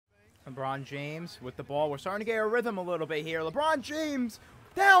LeBron James with the ball. We're starting to get a rhythm a little bit here. LeBron James,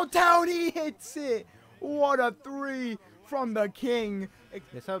 downtown, he hits it. What a three from the king.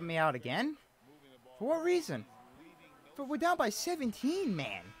 They subbed me out again? For what reason? But we're down by 17,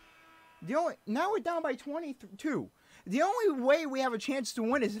 man. Now we're down by 22. The only way we have a chance to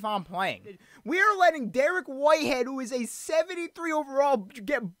win is if I'm playing. We are letting Derek Whitehead, who is a 73 overall,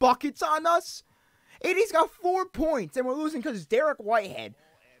 get buckets on us. And he's got 4 points, and we're losing because it's Derek Whitehead.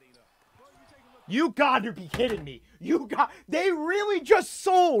 You gotta be kidding me. They really just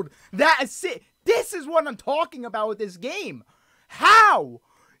sold that assist. This is what I'm talking about with this game. How?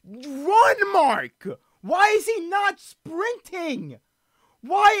 Run, Mark. Why is he not sprinting?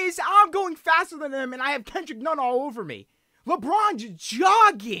 I'm going faster than him and I have Kendrick Nunn all over me? LeBron's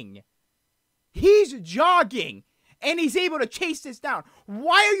jogging. He's jogging. And he's able to chase this down.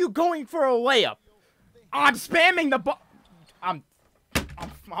 Why are you going for a layup? I'm spamming the ball. I'm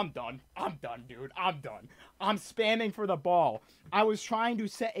done. I'm done, dude. I'm done. I'm spamming for the ball. I was trying to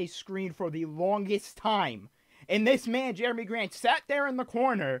set a screen for the longest time. And this man, Jeremy Grant, sat there in the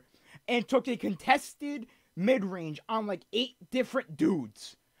corner and took a contested mid-range on like 8 different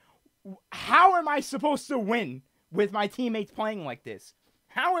dudes. How am I supposed to win with my teammates playing like this?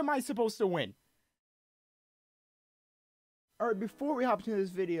 How am I supposed to win? Alright, before we hop into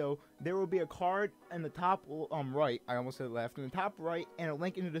this video, there will be a card in the top right, I almost said left, in the top right, and a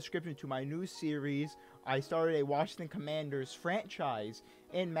link in the description to my new series. I started a Washington Commanders franchise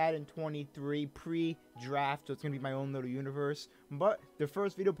in Madden 23 pre-draft, so it's going to be my own little universe. But the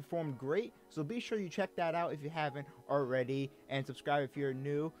first video performed great, so be sure you check that out if you haven't already, and subscribe if you're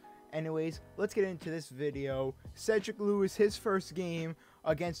new. Anyways, let's get into this video. Cedric Lewis, his first game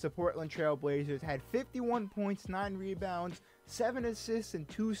against the Portland Trail Blazers, had 51 points, 9 rebounds, 7 assists, and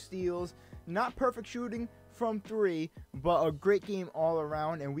 2 steals. Not perfect shooting from 3, but a great game all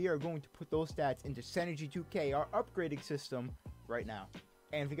around, and we are going to put those stats into Synergy 2K, our upgrading system, right now.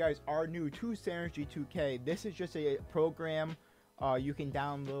 And if you guys are new to Synergy 2K, this is just a program you can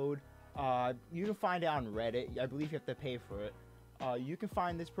download. You can find it on Reddit. I believe you have to pay for it. You can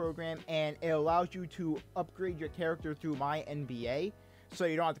find this program, and it allows you to upgrade your character through MyNBA, so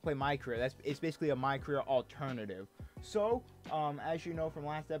you don't have to play mycareer. It's basically a mycareer alternative. So, as you know from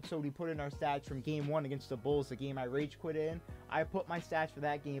last episode, we put in our stats from Game 1 against the Bulls, the game I rage quit in. I put my stats for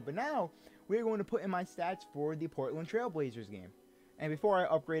that game, but now we're going to put in my stats for the Portland Trail Blazers game. And before I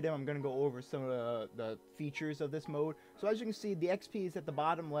upgrade them, I'm going to go over some of the features of this mode. So as you can see, the XP is at the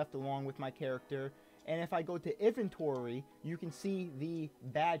bottom left along with my character. And if I go to inventory, you can see the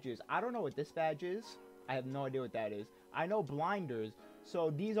badges. I don't know what this badge is. I have no idea what that is. I know blinders.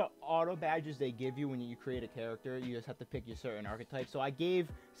 So these are auto badges they give you when you create a character. You just have to pick your certain archetype. So I gave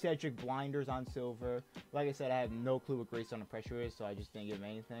Cedric blinders on silver. Like I said, I have no clue what Greystone and Pressure is, so I just didn't give him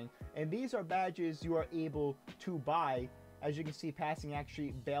anything. And these are badges you are able to buy. As you can see, passing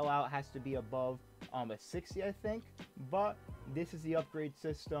accuracy bailout has to be above a 60, I think. But this is the upgrade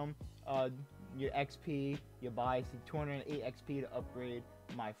system. Your XP, you buy 208 XP to upgrade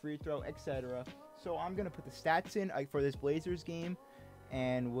my free throw, etc. So I'm going to put the stats in for this Blazers game,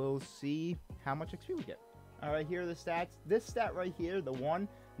 and we'll see how much XP we get. Alright, here are the stats. This stat right here, the 1,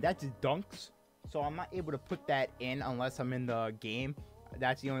 that's dunks. So I'm not able to put that in unless I'm in the game.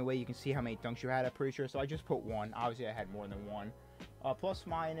 That's the only way you can see how many dunks you had, I'm pretty sure. So I just put 1. Obviously, I had more than 1. Plus,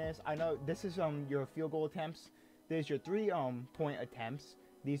 minus. I know this is your field goal attempts. There's your 3-point attempts.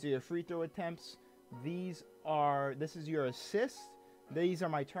 These are your free throw attempts. This is your assist. These are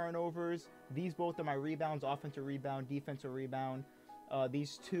my turnovers. These both are my rebounds, offensive rebound, defensive rebound.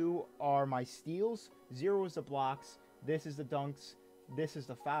 These 2 are my steals. 0 is the blocks. This is the dunks. This is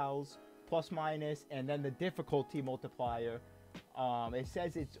the fouls. Plus, minus, and then the difficulty multiplier. It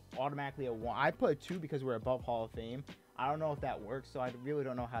says it's automatically a 1. I put a 2 because we're above Hall of Fame. I don't know if that works, so I really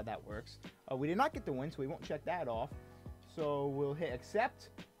don't know how that works. We did not get the win, so we won't check that off. So we'll hit accept.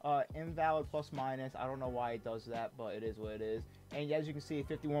 Invalid plus minus. I don't know why it does that, but it is what it is. And as you can see,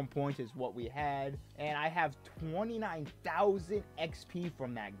 51 points is what we had. And I have 29,000 XP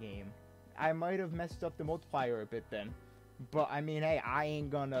from that game. I might have messed up the multiplier a bit then. But, I mean, hey, I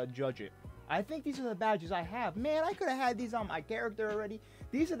ain't gonna judge it. I think these are the badges I have. Man, I could have had these on my character already.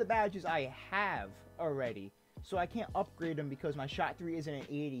 These are the badges I have already. So I can't upgrade them because my shot 3 isn't an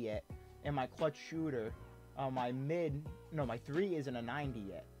 80 yet. And my clutch shooter, my 3 isn't a 90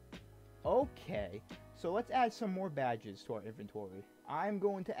 yet. Okay, so let's add some more badges to our inventory. I'm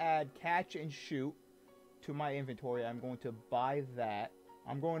going to add catch and shoot to my inventory. I'm going to buy that.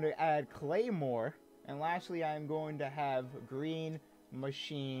 I'm going to add Claymore. And lastly, I'm going to have green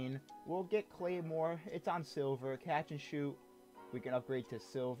machine. We'll get Claymore. It's on silver. Catch and shoot. We can upgrade to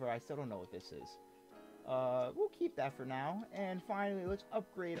silver. I still don't know what this is. We'll keep that for now. And finally, let's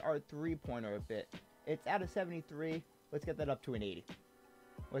upgrade our three-pointer a bit. It's at a 73. Let's get that up to an 80.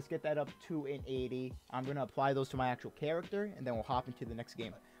 Let's get that up to an 80. I'm going to apply those to my actual character, and then we'll hop into the next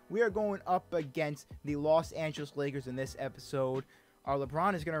game. We are going up against the Los Angeles Lakers in this episode. Our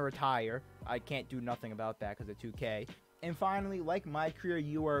LeBron is going to retire. I can't do nothing about that because of 2K. And finally, like my career,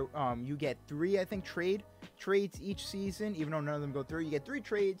 you get 3, I think, trades each season. Even though none of them go through, you get 3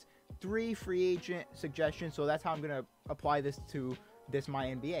 trades, 3 free agent suggestions. So that's how I'm going to apply this to this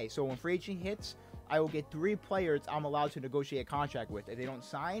MyNBA. So when free agent hits, I will get 3 players I'm allowed to negotiate a contract with. If they don't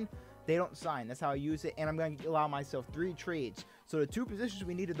sign, they don't sign. That's how I use it. And I'm going to allow myself 3 trades. So the 2 positions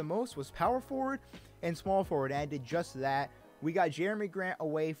we needed the most was power forward and small forward. And I did just that. We got Jeremy Grant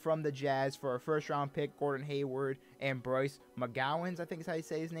away from the Jazz for our first-round pick, Gordon Hayward, and Bryce McGowens, I think is how you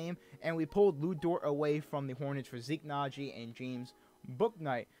say his name. And we pulled Lou Dort away from the Hornets for Zeke Naji and James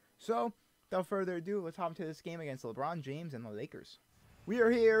Bouknight. So, without further ado, let's hop into this game against LeBron James and the Lakers. We are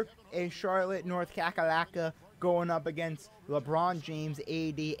here in Charlotte, North Kakalaka, going up against LeBron James,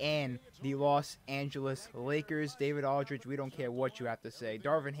 AD, and the Los Angeles Lakers. David Aldridge, we don't care what you have to say.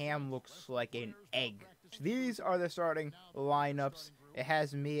 Darvin Ham looks like an egg. These are the starting lineups. It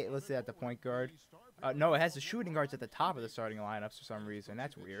has me listed at the point guard. No, it has the shooting guards at the top of the starting lineups for some reason.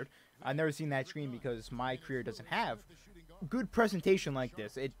 That's weird. I've never seen that screen because my career doesn't have good presentation like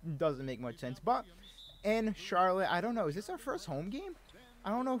this. It doesn't make much sense. But in Charlotte, I don't know. Is this our first home game? I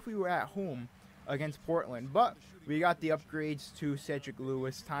don't know if we were at home against Portland. But we got the upgrades to Cedric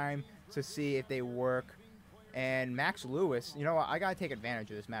Lewis. Time to see if they work. And Max Lewis, you know what? I got to take advantage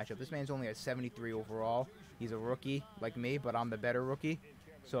of this matchup. This man's only a 73 overall. He's a rookie like me, but I'm the better rookie.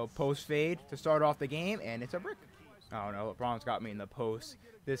 So post fade to start off the game, and it's a brick. Oh no, LeBron's got me in the post.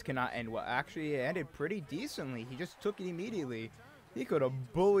 This cannot end well. Actually, it ended pretty decently. He just took it immediately. He could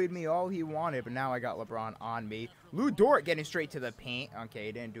have bullied me all he wanted, but now I got LeBron on me. Lou Dort getting straight to the paint. Okay,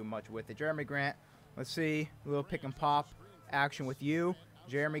 he didn't do much with it. Jeremy Grant, let's see. A little pick and pop action with you.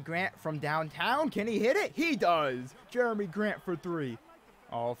 Jeremy Grant from downtown. Can he hit it? He does. Jeremy Grant for 3.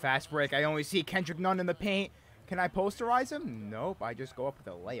 Oh, fast break. I only see Kendrick Nunn in the paint. Can I posterize him? Nope. I just go up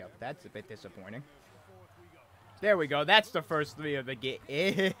with a layup. That's a bit disappointing. There we go. That's the first 3 of the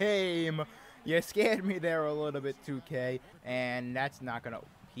game. You scared me there a little bit, 2K. And that's not going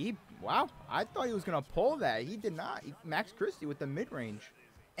to... Wow. I thought he was going to pull that. He did not. Max Christie with the mid-range.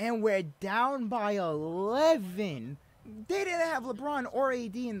 And we're down by 11. They didn't have LeBron or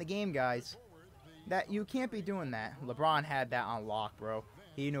AD in the game, guys. You can't be doing that. LeBron had that on lock, bro.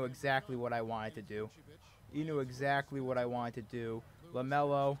 He knew exactly what I wanted to do. He knew exactly what I wanted to do.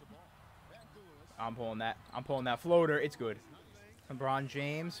 LaMelo. I'm pulling that. I'm pulling that floater. It's good. LeBron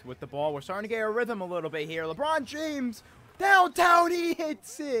James with the ball. We're starting to get a rhythm a little bit here. LeBron James. Downtown. He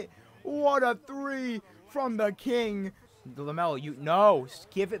hits it. What a 3 from the king. LaMelo, no,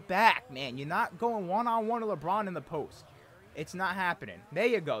 give it back, man. You're not going one-on-one with LeBron in the post. It's not happening. There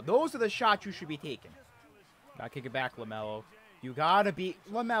you go. Those are the shots you should be taking. Gotta kick it back, LaMelo. You gotta be...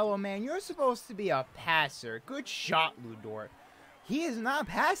 LaMelo, man, you're supposed to be a passer. Good shot, Lou Dort. He is not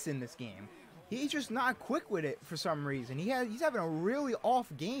passing this game. He's just not quick with it for some reason. He's having a really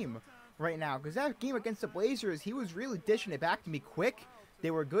off game right now. Because that game against the Blazers, he was really dishing it back to me quick. They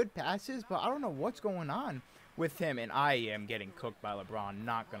were good passes, but I don't know what's going on with him, and I am getting cooked by LeBron,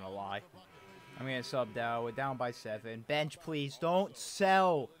 not gonna lie. I'm gonna sub down. We're down by 7. Bench, please don't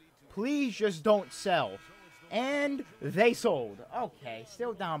sell. Please just don't sell. And they sold. Okay,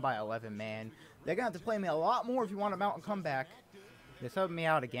 still down by 11, man. They're gonna have to play me a lot more if you want a mountain comeback. They're subbing me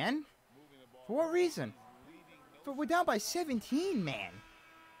out again? For what reason? We're down by 17, man.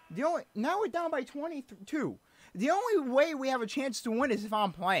 Now we're down by 22. The only way we have a chance to win is if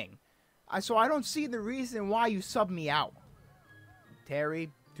I'm playing. So I don't see the reason why you sub me out.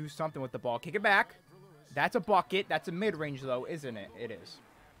 Terry, do something with the ball. Kick it back. That's a bucket. That's a mid-range, though, isn't it? It is.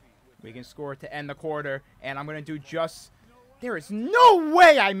 We can score to end the quarter, and I'm going to do just... There is no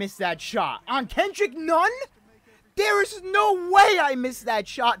way I missed that shot. On Kendrick Nunn? There is no way I missed that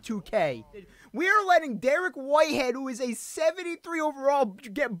shot, 2K. We are letting Derek Whitehead, who is a 73 overall,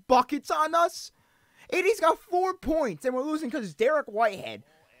 get buckets on us. And he's got 4 points, and we're losing because it's Derek Whitehead.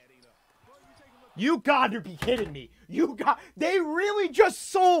 You gotta be kidding me. They really just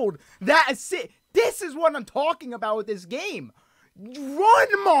sold that assist. This is what I'm talking about with this game.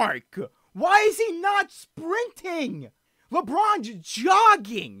 Run, Mark. Why is he not sprinting? LeBron's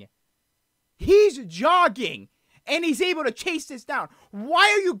jogging. He's jogging. And he's able to chase this down.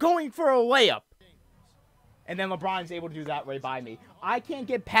 Why are you going for a layup? And then LeBron's able to do that right by me. I can't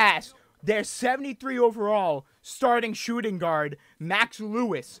get past Their 73 overall starting shooting guard, Max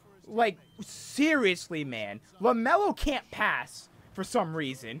Lewis. Like, seriously, man. LaMelo can't pass for some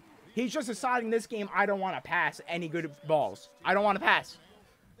reason. He's just deciding this game, I don't want to pass any good balls. I don't want to pass.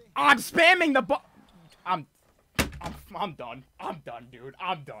 I'm spamming the ball. I'm done. I'm done, dude.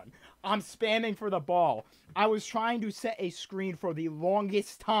 I'm done. I'm spamming for the ball. I was trying to set a screen for the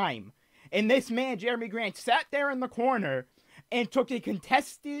longest time. And this man, Jeremy Grant, sat there in the corner and took a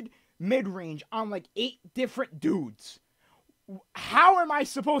contested mid-range on like 8 different dudes. How am I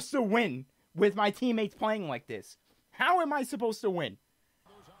supposed to win with my teammates playing like this? How am I supposed to win?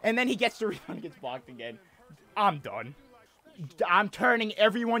 And then he gets the rebound and gets blocked again. I'm done. I'm turning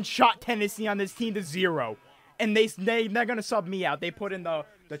everyone's shot tendency on this team to 0. And they're going to sub me out. They put in the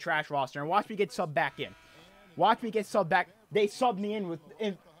trash roster. And watch me get subbed back in. Watch me get subbed back. They subbed me in with...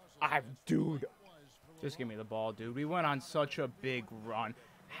 dude. Just give me the ball, dude. We went on such a big run.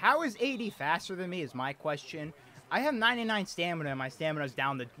 How is AD faster than me is my question. I have 99 stamina and my stamina's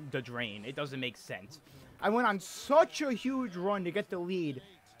down the drain. It doesn't make sense. I went on such a huge run to get the lead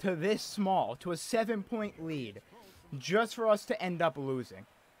to this small, to a 7-point lead, just for us to end up losing.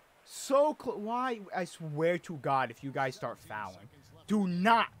 So why? I swear to God, if you guys start fouling, do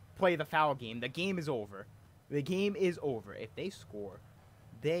not play the foul game. The game is over. The game is over. If they score,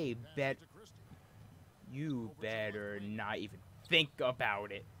 you better not even think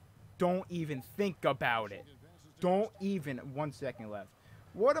about it. Don't even think about it. Don't even. 1 second left.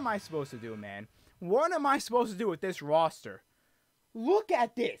 What am I supposed to do, man? What am I supposed to do with this roster? Look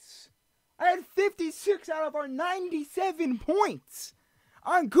at this. I had 56 out of our 97 points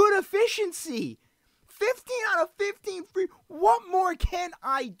on good efficiency. 15 out of 15 free. What more can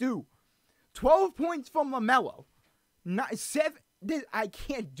I do? 12 points from LaMelo. I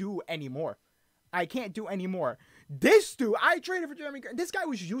can't do anymore. I can't do anymore. This dude, I traded for Jeremy Grant. This guy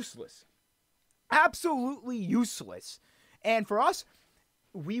was useless. Absolutely useless. And for us,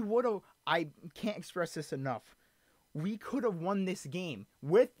 we would have, I can't express this enough. We could have won this game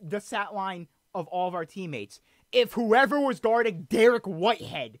with the stat line of all of our teammates if whoever was guarding Derek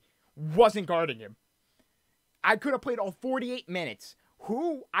Whitehead wasn't guarding him. I could have played all 48 minutes.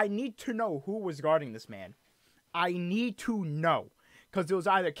 I need to know who was guarding this man. I need to know. Because it was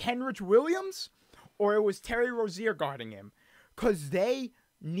either Kenrich Williams or it was Terry Rozier guarding him. Because they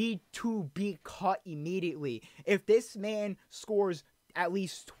need to be cut immediately. If this man scores at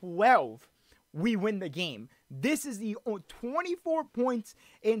least 12, we win the game. This is the 24 points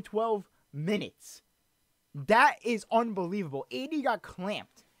in 12 minutes. That is unbelievable. AD got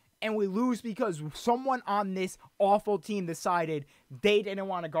clamped. And we lose because someone on this awful team decided they didn't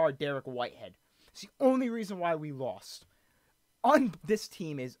want to guard Derek Whitehead. It's the only reason why we lost. This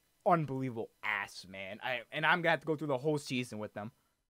team is unbelievable ass, man. I'm going to have to go through the whole season with them.